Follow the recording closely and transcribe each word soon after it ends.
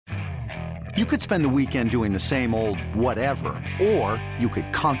You could spend the weekend doing the same old whatever, or you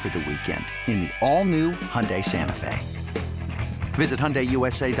could conquer the weekend in the all-new Hyundai Santa Fe. Visit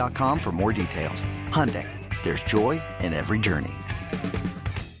HyundaiUSA.com for more details. Hyundai, there's joy in every journey.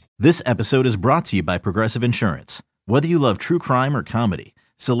 This episode is brought to you by Progressive Insurance. Whether you love true crime or comedy,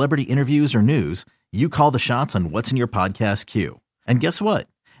 celebrity interviews or news, you call the shots on what's in your podcast queue. And guess what?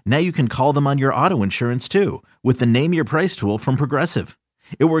 Now you can call them on your auto insurance too with the Name Your Price tool from Progressive.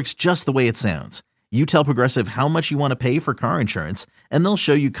 It works just the way it sounds. You tell Progressive how much you want to pay for car insurance, and they'll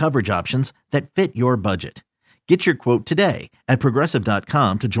show you coverage options that fit your budget. Get your quote today at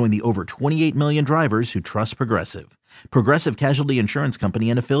Progressive.com to join the over 28 million drivers who trust Progressive. Progressive Casualty Insurance Company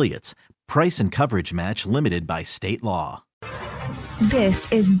and Affiliates. Price and coverage match limited by state law.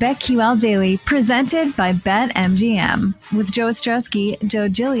 This is BetQL Daily, presented by BetMGM, with Joe Ostrowski, Joe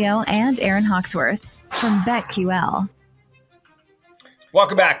Giglio, and Aaron Hawksworth from BetQL.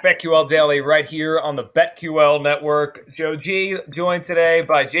 Welcome back, BetQL Daily, right here on the BetQL Network. Joe G, joined today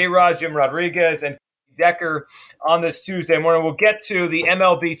by J-Rod, Jim Rodriguez, and Decker on this Tuesday morning. We'll get to the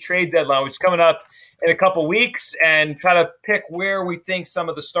MLB trade deadline, which is coming up in a couple weeks, and try to pick where we think some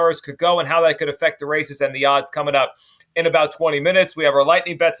of the stars could go and how that could affect the races and the odds coming up in about 20 minutes. We have our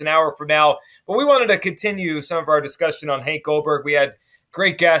lightning bets an hour from now, but we wanted to continue some of our discussion on Hank Goldberg. We had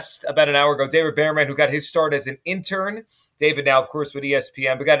great guest about an hour ago, David Behrman, who got his start as an intern. David now, of course, with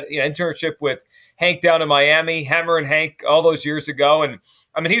ESPN. We got an internship with Hank down in Miami, Hammer and Hank, all those years ago. And,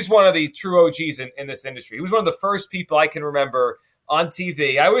 I mean, he's one of the true OGs in this industry. He was one of the first people I can remember on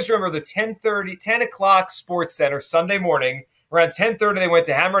TV. I always remember the 10 o'clock Sports Center Sunday morning. Around 10:30, they went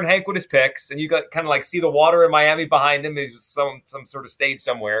to Hammer and Hank with his picks, and you got kind of like see the water in Miami behind him. He was some sort of stage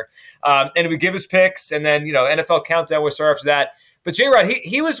somewhere. And he would give his picks, and then, NFL Countdown would start after that. But J-Rod,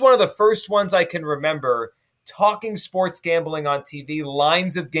 he was one of the first ones I can remember talking sports gambling on TV,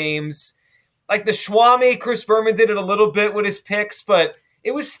 lines of games. Like the Schwami, Chris Berman did it a little bit with his picks, but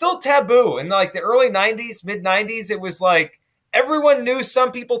it was still taboo. In like the early 90s, mid-90s, it was like everyone knew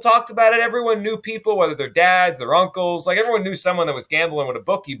some people talked about it. Everyone knew people, whether they're dads, their uncles. Like everyone knew someone that was gambling with a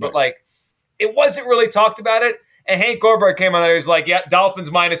bookie, but like it wasn't really talked about it. And Hank Goldberg came on there. He was like, yeah, Dolphins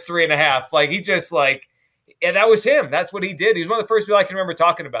 -3.5. Like he just like, and that was him. That's what he did. He was one of the first people I can remember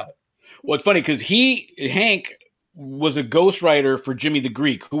talking about it. Well, it's funny because Hank was a ghostwriter for Jimmy the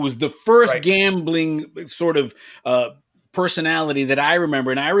Greek, who was the first gambling sort of personality that I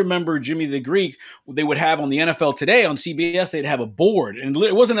remember. And I remember Jimmy the Greek, they would have on the NFL Today on CBS, they'd have a board. And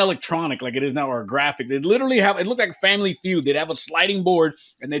it wasn't electronic like it is now or a graphic. They'd literally have, it looked like Family Feud. They'd have a sliding board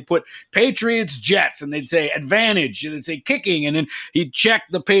and they'd put Patriots, Jets, and they'd say advantage, and they'd say kicking, and then he'd check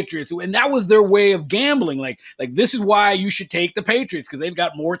the Patriots. And that was their way of gambling. Like this is why you should take the Patriots, because they've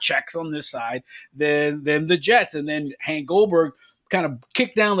got more checks on this side than the Jets. And then Hank Goldberg kind of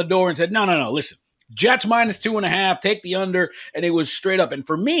kicked down the door and said, no, listen. Jets -2.5, take the under, and it was straight up. And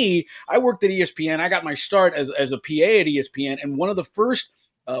for me, I worked at ESPN. I got my start as a PA at ESPN, and one of the first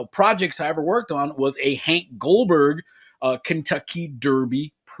projects I ever worked on was a Hank Goldberg Kentucky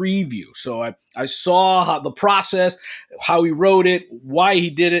Derby preview. So I saw how the process, how he wrote it, why he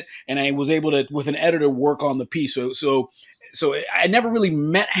did it, and I was able to, with an editor, work on the piece. So I never really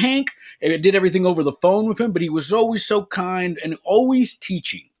met Hank. I did everything over the phone with him, but he was always so kind and always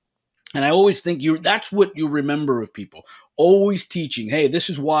teaching. And I always think that's what you remember of people, always teaching. Hey, this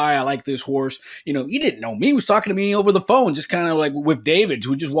is why I like this horse. He didn't know me. He was talking to me over the phone, just kind of like with David,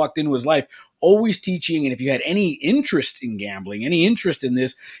 who just walked into his life, always teaching. And if you had any interest in gambling, any interest in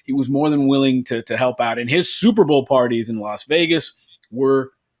this, he was more than willing to help out. And his Super Bowl parties in Las Vegas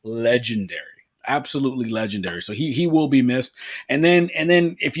were legendary, absolutely legendary. So he will be missed. And then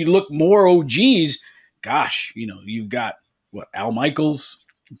if you look more OGs, gosh, you've got Al Michaels,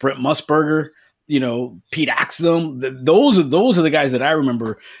 Brent Musburger, Pete Axtell. Those are the guys that I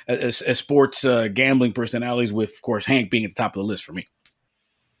remember as sports gambling personalities, with, of course, Hank being at the top of the list for me.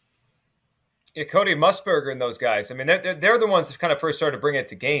 Yeah, Cody Musburger and those guys. I mean, they're the ones that kind of first started to bring it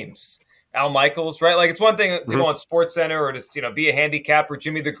to games. Al Michaels, right? Like it's one thing to go on SportsCenter or to be a handicapper.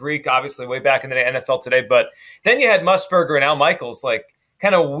 Jimmy the Greek, obviously, way back in the NFL Today. But then you had Musburger and Al Michaels, like,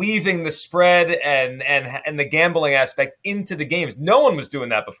 kind of weaving the spread and the gambling aspect into the games. No one was doing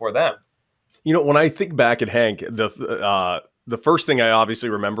that before them. When I think back at Hank, the first thing I obviously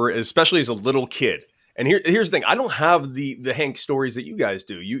remember, especially as a little kid, and here's the thing: I don't have the Hank stories that you guys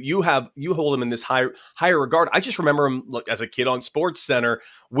do. You hold him in this higher regard. I just remember him as a kid on SportsCenter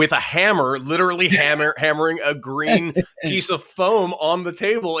with a hammer, literally hammering a green piece of foam on the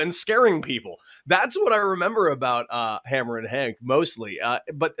table and scaring people. That's what I remember about Hammer and Hank mostly.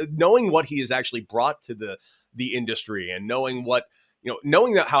 But knowing what he has actually brought to the industry, and knowing what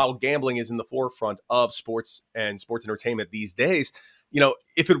knowing that how gambling is in the forefront of sports and sports entertainment these days,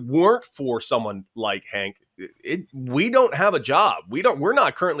 if it weren't for someone like Hank, we don't have a job. We're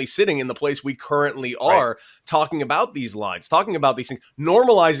not currently sitting in the place we currently are, talking about these lines, talking about these things,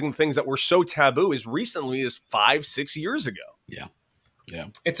 normalizing things that were so taboo as recently as 5-6 years ago. Yeah.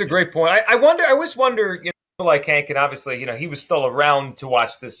 It's a great point. I always wonder, like Hank, and obviously, he was still around to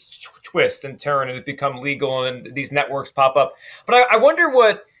watch this twist and turn and it become legal and these networks pop up. But I wonder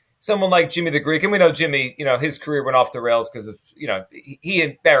what someone like Jimmy the Greek, and we know Jimmy, his career went off the rails because of, he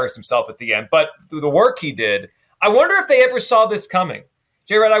embarrassed himself at the end. But through the work he did, I wonder if they ever saw this coming.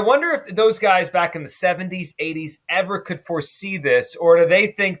 J-Rod, I wonder if those guys back in the 70s, 80s ever could foresee this, or do they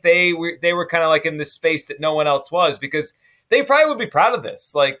think they were kind of like in this space that no one else was? Because they probably would be proud of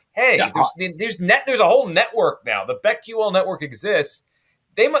this. Like, hey, there's a whole network now. The BetQL network exists.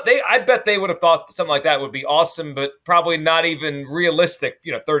 I bet they would have thought something like that would be awesome, but probably not even realistic,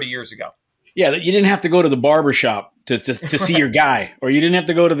 30 years ago. Yeah, you didn't have to go to the barber shop to see your guy, or you didn't have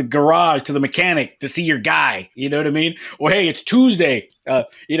to go to the garage to the mechanic to see your guy. You know what I mean? Or hey, it's Tuesday. Back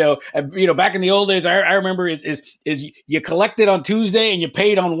in the old days, I remember is you collected on Tuesday and you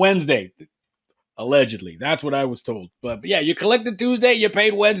paid on Wednesday. Allegedly, that's what I was told. But yeah, you collected Tuesday, you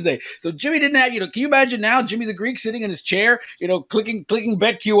paid Wednesday. So Jimmy didn't have, can you imagine now Jimmy the Greek sitting in his chair, clicking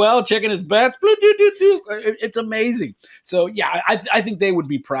BetQL, checking his bets. It's amazing. So yeah, I think they would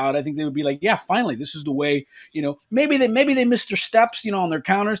be proud. I think they would be like, yeah, finally, this is the way. Maybe they missed their steps, on their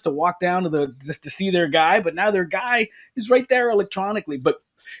counters to walk down to see their guy, but now their guy is right there electronically. But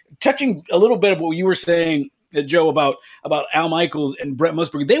touching a little bit of what you were saying, Joe, about Al Michaels and Brent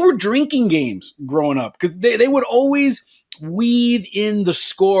Musburger, they were drinking games growing up because they would always weave in the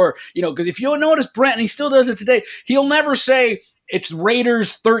score, because if you'll notice Brent, and he still does it today, he'll never say it's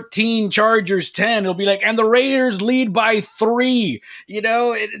Raiders 13, Chargers 10. It'll be like, and the Raiders lead by 3,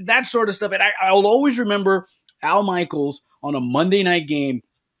 that sort of stuff. And I'll always remember Al Michaels on a Monday night game.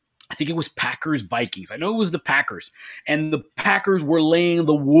 I think it was Packers-Vikings. I know it was the Packers. And the Packers were laying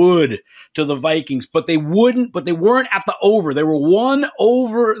the wood to the Vikings, but they weren't at the over. They were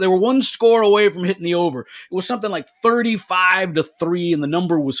one score away from hitting the over. It was something like 35-3, and the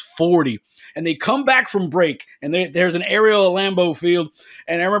number was 40. And they come back from break, and there's an aerial at Lambeau Field.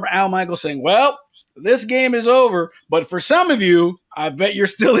 And I remember Al Michaels saying, well, this game is over, but for some of you, I bet you're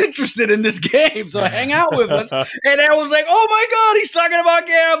still interested in this game, so hang out with us. And I was like, oh my God, he's talking about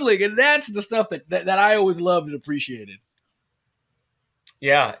gambling. And that's the stuff that I always loved and appreciated.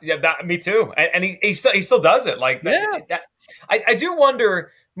 Yeah, me too. And he still does it. Like that. I do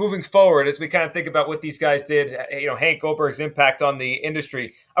wonder moving forward as we kind of think about what these guys did, Hank Goldberg's impact on the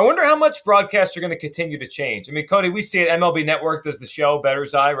industry. I wonder how much broadcasts are going to continue to change. I mean, Cody, we see it. MLB Network does the show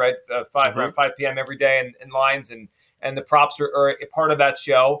Bettor's Eye, right? Around 5 p.m. every day, and lines and the props are a part of that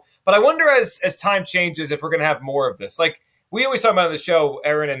show. But I wonder as time changes if we're going to have more of this. Like we always talk about on the show,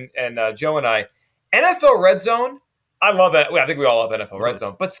 Aaron and Joe and I, NFL Red Zone. I love it. I think we all love NFL Red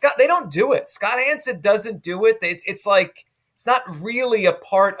Zone. But they don't do it. Scott Hansen doesn't do it. It's like it's not really a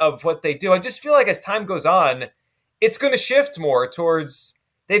part of what they do. I just feel like as time goes on, it's going to shift more towards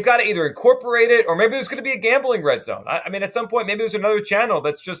they've got to either incorporate it or maybe there's going to be a gambling Red Zone. I mean, at some point, maybe there's another channel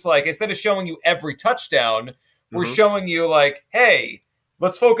that's just like instead of showing you every touchdown, we're showing you like, hey,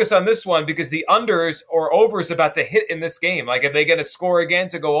 let's focus on this one because the unders or overs about to hit in this game. Like, are they going to score again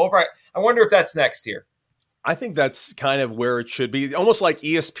to go over? I wonder if that's next here. I think that's kind of where it should be. Almost like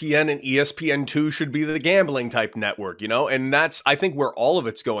ESPN and ESPN2 should be the gambling type network, and that's, I think, where all of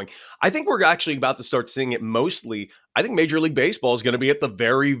it's going. I think we're actually about to start seeing it mostly. I think Major League Baseball is going to be at the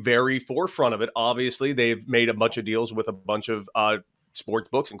very, very forefront of it. Obviously, they've made a bunch of deals with a bunch of sports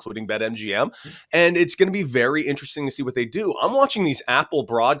books, including BetMGM, and it's going to be very interesting to see what they do. I'm watching these Apple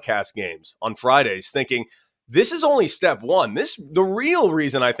broadcast games on Fridays thinking, this is only step one. The real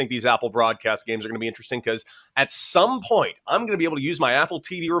reason I think these Apple broadcast games are going to be interesting because at some point I'm going to be able to use my Apple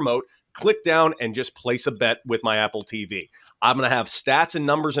TV remote, click down, and just place a bet with my Apple TV. I'm going to have stats and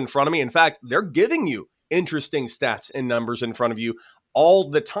numbers in front of me. In fact, they're giving you interesting stats and numbers in front of you all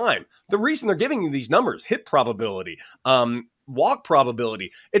the time. The reason they're giving you these numbers, hit probability, walk probability,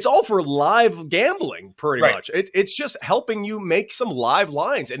 it's all for live gambling pretty much. It's just helping you make some live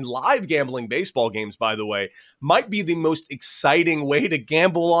lines, and live gambling baseball games, by the way, might be the most exciting way to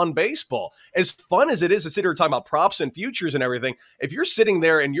gamble on baseball. As fun as it is to sit here talking about props and futures and everything, if you're sitting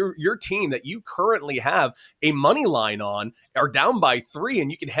there and your team that you currently have a money line on are down by 3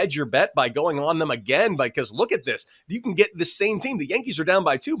 and you can hedge your bet by going on them again, because look at this, you can get the same team. The Yankees are down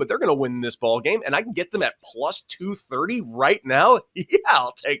by 2, but they're going to win this ball game, and I can get them at plus 230 right now. Yeah,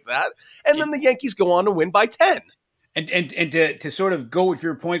 I'll take that. And then the Yankees go on to win by 10. And to sort of go with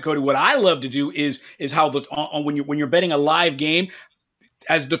your point, Cody, what I love to do is how when you're betting a live game,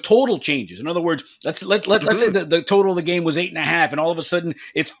 as the total changes. In other words, let's say the total of the game was 8.5, and all of a sudden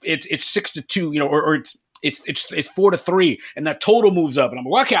it's 6-2, or it's 4-3, and that total moves up, and I'm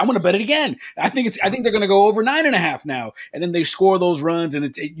like, okay, I'm going to bet it again. I think they're going to go over 9.5 now, and then they score those runs, and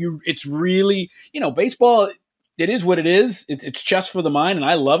it's really, baseball. It is what it is. It's chess for the mind, and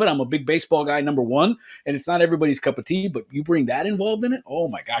I love it. I'm a big baseball guy, number one, and it's not everybody's cup of tea, but you bring that involved in it, oh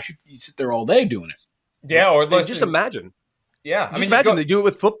my gosh, you sit there all day doing it. Yeah, or just imagine. Yeah, I mean, imagine they do it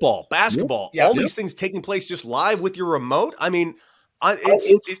with football, basketball, all these things taking place just live with your remote. I mean,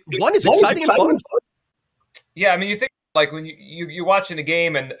 it's exciting and fun. Yeah, I mean, you think like when you're watching a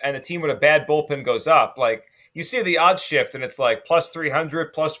game and a team with a bad bullpen goes up, like you see the odds shift and it's like plus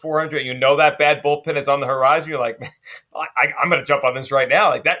 300, plus 400. That bad bullpen is on the horizon. You're like, I'm going to jump on this right now.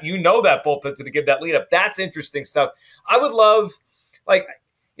 Like that, that bullpen's going to give that lead up. That's interesting stuff. I would love,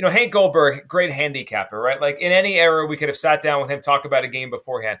 Hank Goldberg, great handicapper, right? Like in any era, we could have sat down with him, talk about a game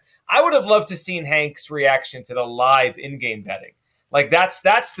beforehand. I would have loved to seen Hank's reaction to the live in-game betting. Like that's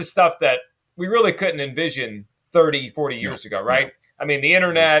the stuff that we really couldn't envision 30, 40 years ago, right? No. I mean, the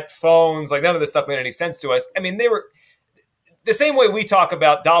internet, phones, like none of this stuff made any sense to us. I mean, they were the same way we talk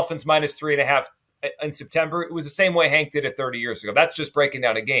about Dolphins minus 3.5 in September. It was the same way Hank did it 30 years ago. That's just breaking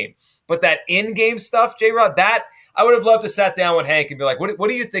down a game. But that in-game stuff, J-Rod, that I would have loved to sat down with Hank and be like, what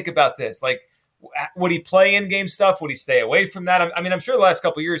do you think about this? Like, would he play in-game stuff? Would he stay away from that? I mean, I'm sure the last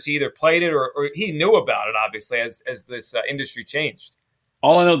couple of years he either played it or he knew about it, obviously, as this industry changed.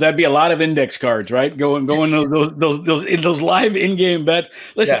 All I know is that'd be a lot of index cards, right? Going those live in-game bets.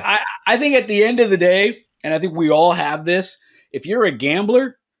 Listen, yeah. I think at the end of the day, and I think we all have this, if you're a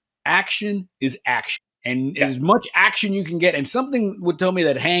gambler, action is action. And as much action you can get. And something would tell me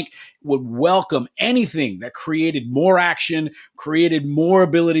that Hank would welcome anything that created more action, created more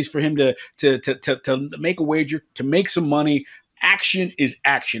abilities for him to make a wager, to make some money. Action is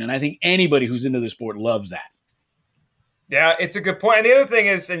action. And I think anybody who's into the sport loves that. Yeah, it's a good point. And the other thing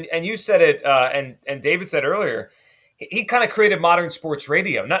is, and you said it, and David said earlier, he kind of created modern sports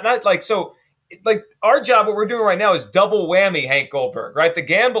radio. Not like so. Like our job, what we're doing right now is double whammy Hank Goldberg, right? The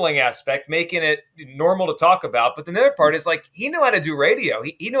gambling aspect, making it normal to talk about. But the other part is like he knew how to do radio.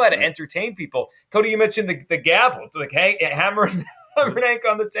 He knew how to entertain people. Cody, you mentioned the gavel, like hammering Hank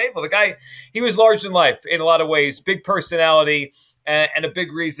on the table. The guy, he was large in life in a lot of ways, big personality, and a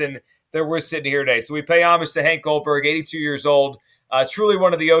big reason that we're sitting here today. So we pay homage to Hank Goldberg, 82 years old, truly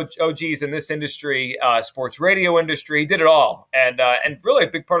one of the OGs in this industry, sports radio industry. He did it all. And really a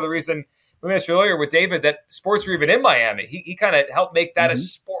big part of the reason we mentioned earlier with David that sports are even in Miami. He kind of helped make that a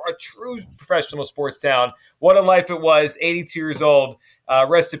true professional sports town. What a life it was, 82 years old.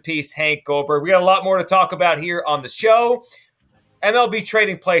 Rest in peace, Hank Goldberg. We got a lot more to talk about here on the show. MLB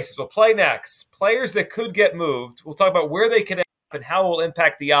trading places. We'll play next. Players that could get moved. We'll talk about where they could end up and how it will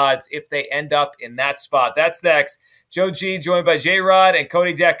impact the odds if they end up in that spot. That's next. Joe G, joined by J-Rod and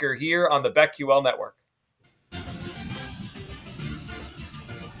Cody Decker here on the BetQL Network.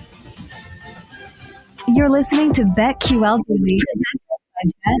 You're listening to BetQL Daily, presented by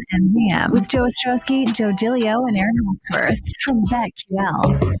BetMGM, with Joe Ostrowski, Joe Giglio, and Aaron Hawksworth from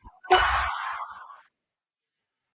BetQL.